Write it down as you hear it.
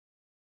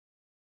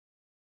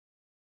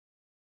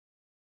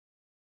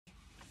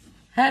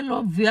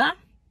Hello, via.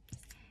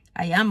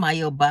 I am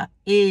Ayoba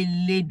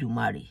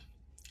Eledumare.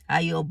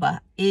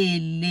 Ayoba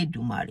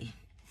Eledumare.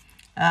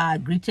 I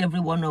greet every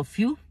one of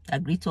you. I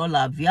greet all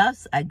our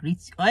viewers. I greet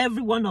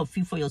every one of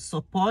you for your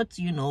support,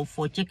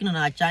 for checking on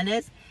our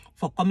channels,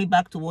 for coming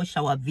back to watch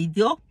our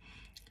video.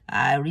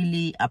 I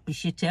really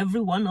appreciate every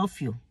one of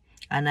you.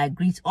 And I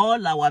greet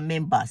all our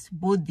members,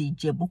 both the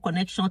Ijebu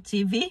Connection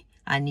TV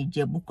and the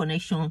Ijebu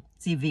Connection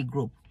TV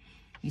group.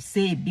 We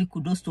say a big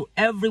kudos to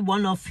every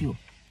one of you.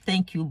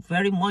 Thank you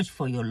very much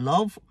for your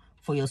love,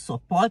 for your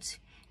support.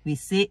 We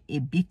say a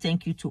big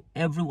thank you to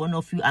every one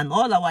of you and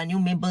all our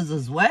new members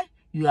as well.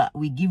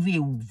 We give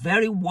you a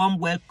very warm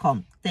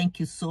welcome.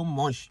 Thank you so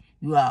much.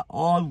 You are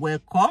all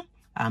welcome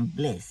and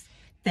blessed.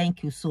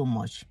 Thank you so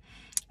much.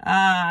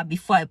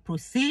 Before I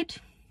proceed,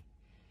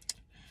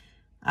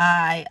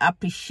 I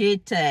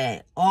appreciate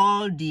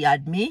all the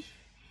admin.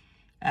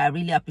 I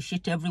really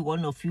appreciate every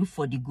one of you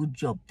for the good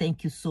job.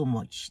 Thank you so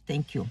much.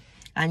 Thank you.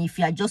 And if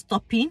you are just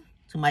stopping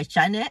to my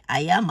channel,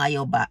 I am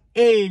Ayoba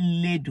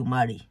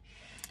Eledumare.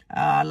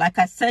 Like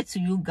I said to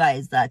you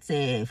guys that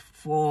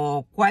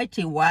for quite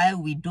a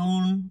while we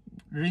don't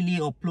really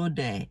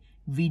upload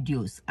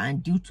videos,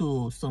 and due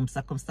to some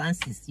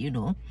circumstances,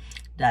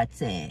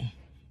 that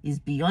is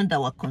beyond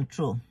our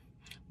control.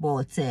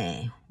 But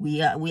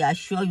we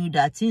assure you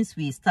that since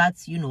we start,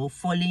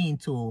 falling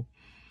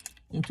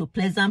into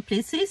pleasant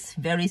places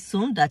very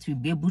soon, that we'll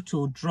be able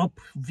to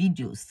drop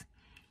videos,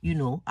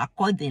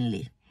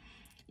 accordingly.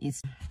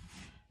 It's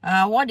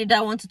what did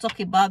I want to talk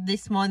about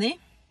this morning?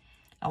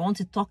 I want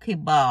to talk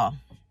about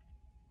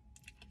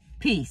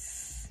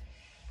peace.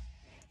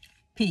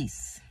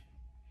 Peace.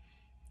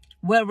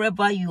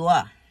 Wherever you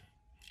are,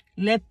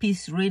 let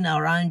peace reign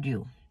around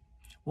you.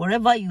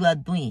 Whatever you are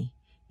doing,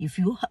 if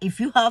you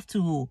have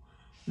to,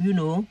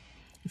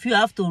 if you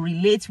have to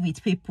relate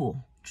with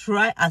people,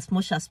 try as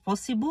much as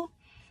possible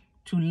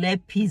to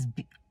let peace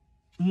be,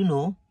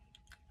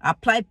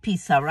 apply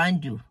peace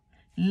around you.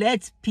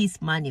 Let peace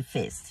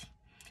manifest.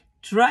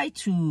 Try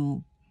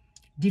to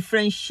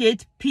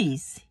differentiate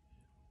peace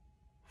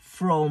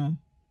from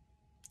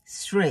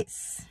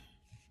stress.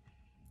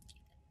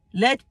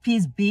 Let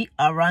peace be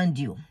around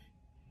you,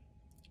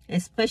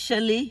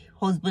 especially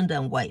husband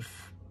and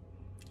wife.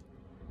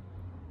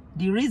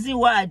 The reason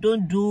why I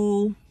don't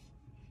do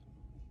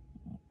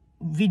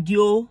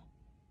video,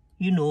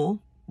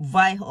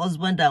 via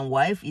husband and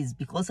wife is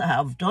because I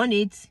have done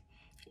it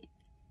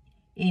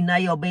in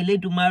Ayoba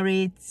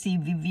Eledumare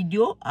TV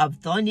video.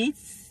 I've done it.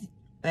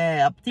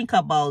 I think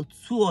about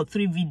 2 or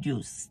 3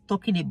 videos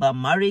talking about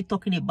marriage,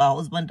 talking about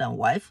husband and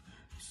wife.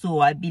 So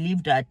I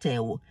believe that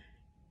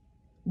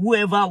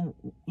whoever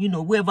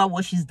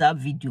watches that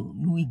video,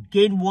 you will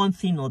gain one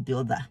thing or the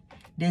other.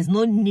 There's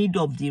no need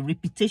of the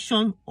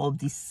repetition of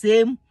the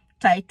same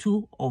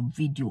title of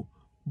video,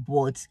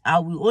 but I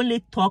will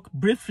only talk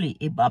briefly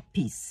about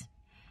peace.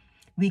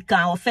 We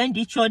can offend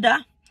each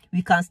other,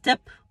 we can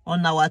step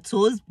on our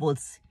toes, but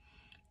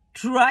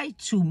try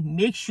to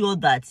make sure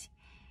that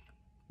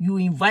you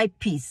invite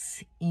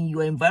peace in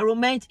your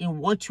environment, in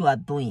what you are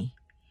doing.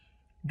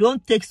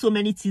 Don't take so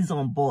many things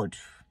on board.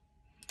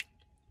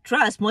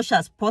 Try as much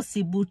as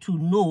possible to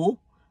know,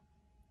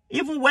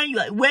 even when you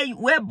are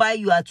whereby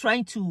you are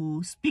trying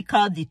to speak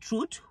out the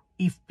truth,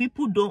 if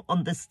people don't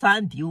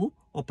understand you,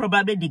 or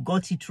probably they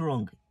got it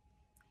wrong,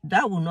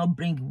 that will not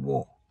bring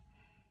war.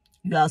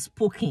 You are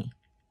spoken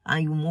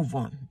and you move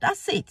on.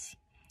 That's it.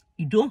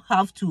 You don't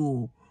have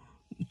to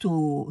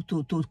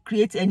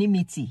create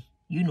enmity,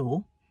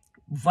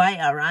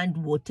 via around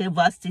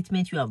whatever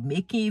statement you are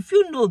making. If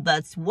you know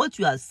that what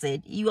you have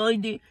said, you are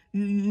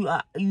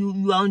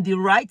on the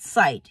right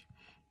side,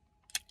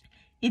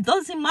 it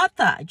doesn't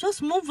matter.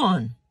 Just move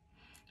on.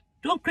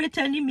 Don't create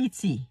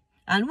enmity.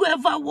 And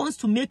whoever wants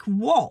to make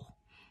war,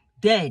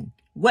 then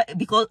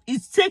because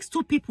it takes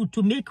 2 people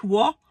to make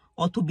war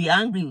or to be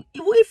angry.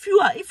 If you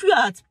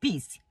are at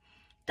peace,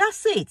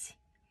 that's it.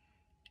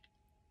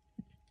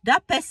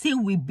 That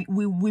person will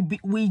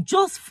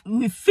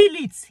feel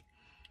it.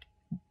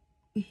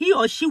 He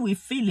or she will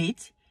feel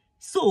it.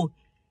 So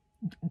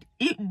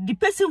the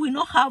person will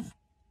not have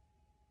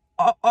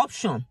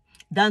option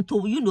than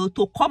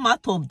to come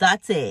out of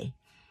that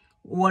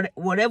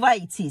whatever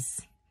it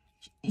is.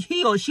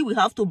 He or she will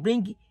have to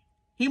bring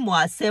him or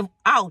herself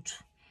out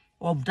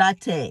of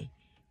that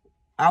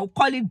I'll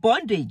call it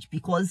bondage,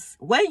 because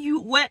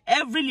when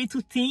every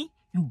little thing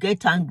you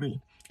get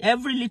angry,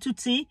 every little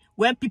thing,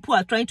 when people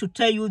are trying to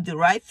tell you the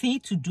right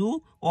thing to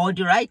do, or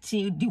the right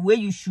thing, the way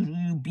you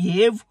should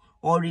behave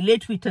or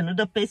relate with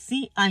another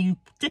person, and you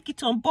take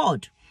it on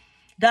board,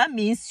 that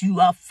means you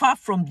are far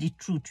from the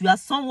truth. You are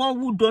someone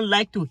who don't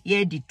like to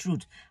hear the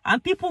truth,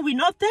 and people will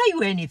not tell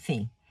you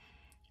anything.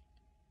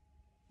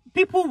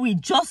 People will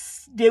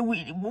just,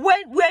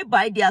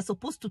 whereby they are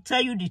supposed to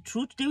tell you the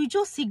truth, they will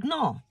just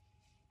ignore.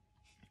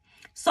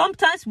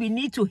 Sometimes we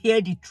need to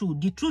hear the truth.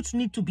 The truth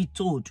needs to be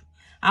told.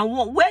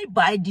 And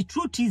whereby the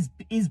truth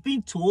is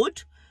being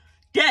told,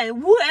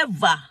 then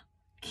whoever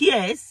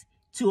cares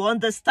to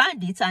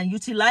understand it and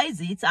utilize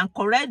it and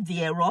correct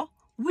the error,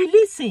 we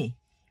listen.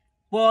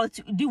 But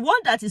the one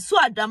that is so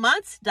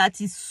adamant,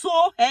 that is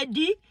so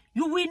heady,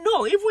 you will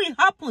know. Even it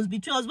happens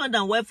between husband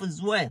and wife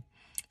as well.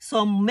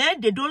 Some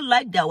men, they don't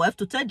like their wife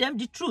to tell them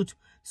the truth.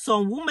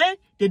 Some women,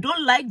 they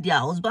don't like their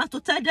husband to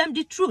tell them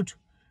the truth.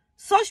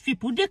 Such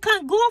people, they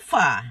can't go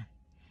far.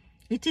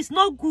 It is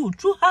not good.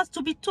 Truth has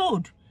to be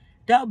told.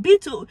 They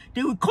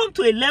will come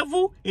to a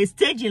level, a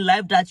stage in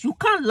life that you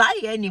can't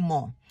lie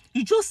anymore.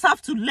 You just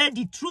have to let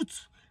the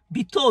truth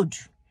be told.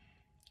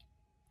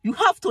 You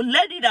have to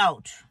let it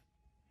out.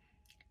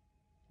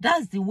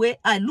 That's the way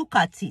I look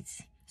at it.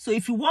 So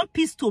if you want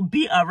peace to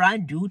be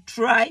around you,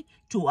 try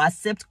to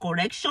accept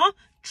correction.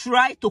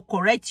 Try to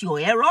correct your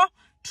error.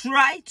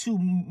 Try to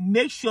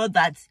make sure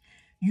that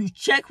you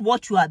check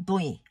what you are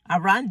doing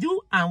around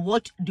you and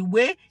the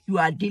way you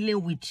are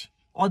dealing with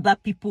other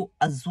people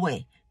as well.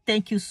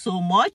 Thank you so much.